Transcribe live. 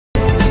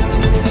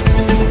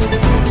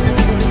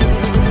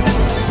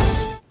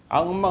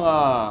Ang mga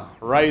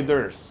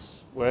riders,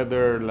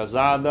 whether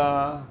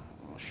Lazada,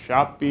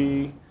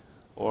 Shopee,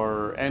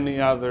 or any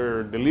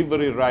other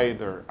delivery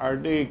rider, are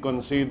they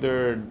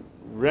considered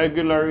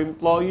regular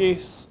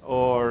employees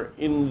or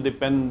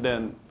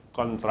independent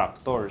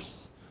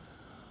contractors?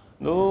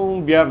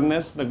 Noong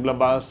Biyernes,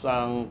 naglabas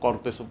ang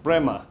Korte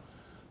Suprema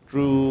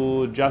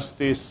through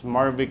Justice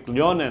Marvic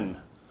Leonen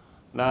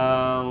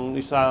ng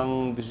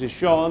isang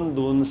desisyon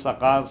dun sa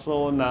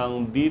kaso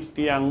ng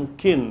Ditiang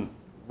Kin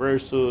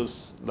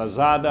versus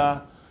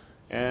Lazada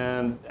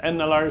and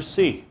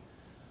NLRC.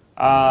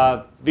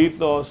 At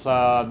dito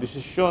sa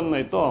desisyon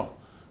na ito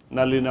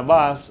na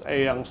linabas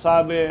ay ang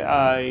sabi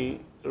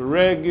ay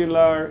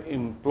regular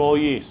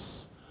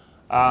employees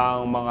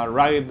ang mga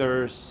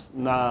riders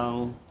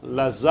ng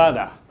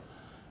Lazada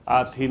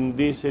at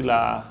hindi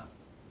sila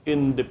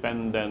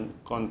independent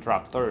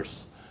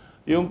contractors.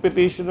 Yung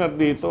petitioner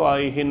dito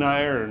ay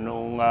hinire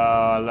nung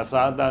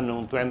Lazada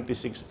noong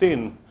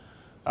 2016.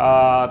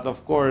 At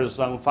of course,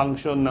 ang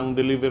function ng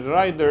delivery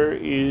rider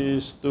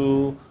is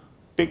to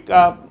pick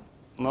up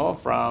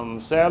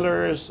from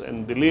sellers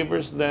and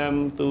delivers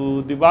them to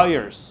the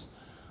buyers.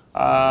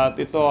 At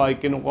ito ay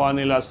kinukuha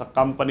nila sa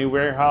company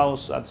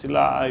warehouse at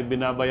sila ay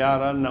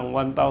binabayaran ng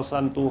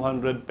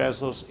 1,200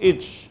 pesos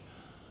each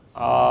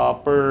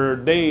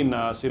per day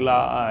na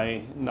sila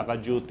ay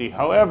naka-duty.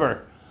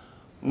 However,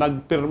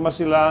 nagpirma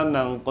sila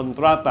ng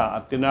kontrata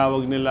at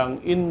tinawag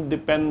nilang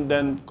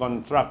Independent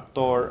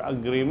Contractor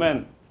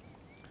Agreement.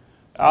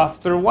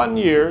 After 1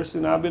 year,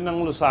 sinabi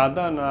ng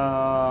Lazada na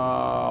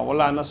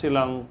wala na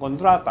silang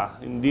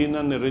kontrata, hindi na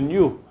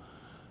ni-renew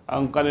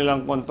ang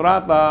kanilang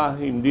kontrata,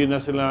 hindi na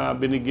sila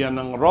binigyan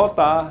ng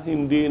rota,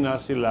 hindi na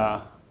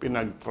sila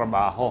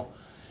pinagtrabaho.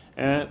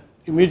 And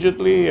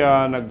immediately,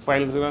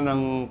 nag-file sila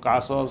ng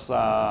kaso sa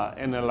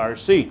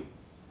NLRC.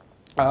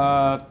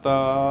 At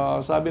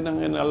sabi ng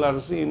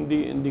NLRC,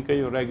 hindi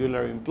kayo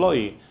regular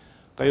employee,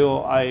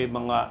 kayo ay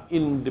mga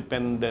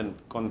independent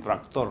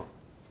contractor.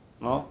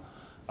 No?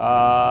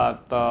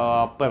 At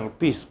per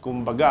piece,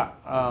 kumbaga,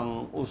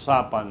 ang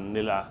usapan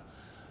nila.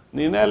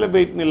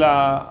 Nine-elevate nila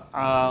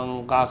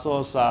ang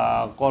kaso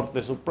sa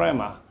Korte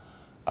Suprema.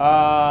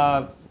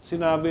 At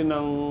sinabi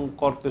ng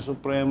Korte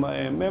Suprema,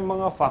 may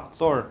mga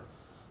factor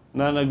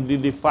na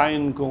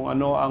nagdi-define kung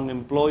ano ang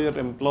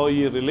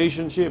employer-employee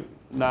relationship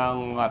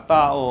ng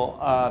tao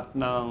at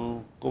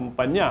ng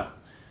kumpanya.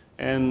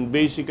 And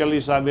basically,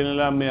 sabi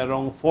nila,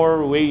 merong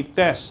 4-way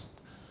test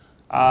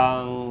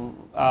ang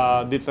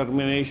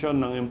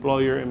determination ng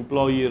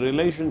employer-employee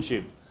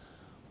relationship.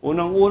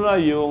 Unang-una,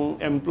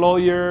 yung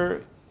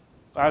employer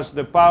has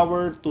the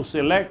power to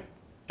select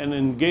and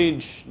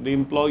engage the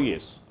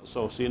employees.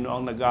 So, sino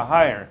ang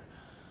nag-hire?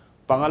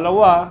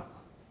 Pangalawa,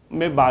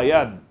 may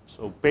bayad.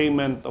 So,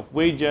 payment of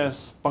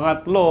wages.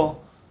 Pangatlo,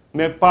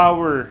 may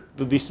power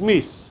to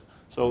dismiss.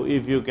 So,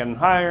 if you can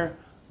hire,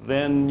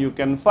 then you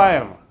can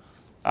fire.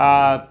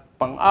 At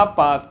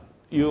pang-apat,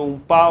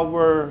 yung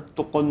power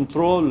to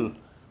control,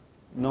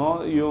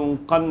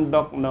 yung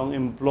conduct ng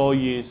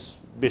employees'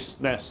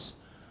 business.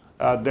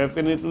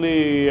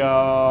 Definitely,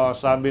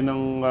 sabi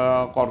ng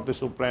Korte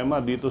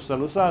Suprema dito sa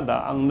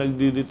Lazada, ang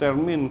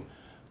nagdi-determine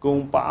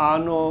kung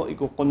paano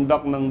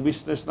i-conduct ng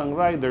business ng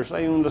riders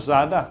ay yung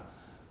Lazada.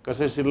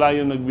 Kasi sila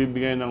yung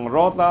nagbibigay ng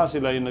rota,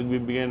 sila yung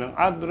nagbibigay ng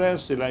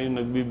address, sila yung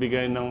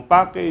nagbibigay ng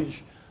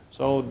package.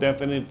 So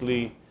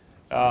definitely,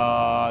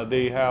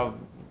 they have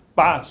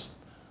passed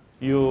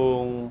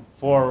yung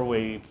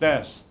 4-way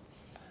test.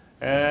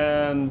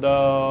 And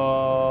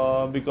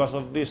because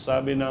of this,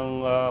 sabi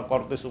ng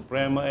Korte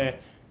Suprema,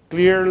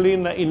 clearly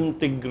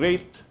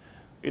na-integrate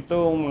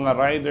itong mga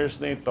riders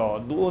na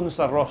ito doon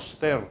sa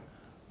roster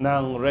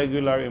ng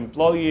regular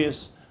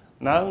employees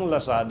ng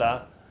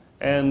Lazada.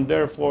 And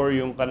therefore,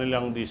 yung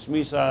kanilang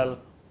dismissal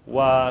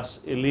was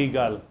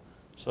illegal.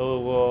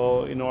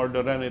 So, in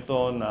order rin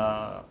ito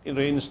na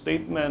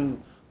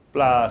reinstatement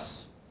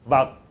plus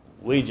back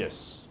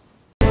wages.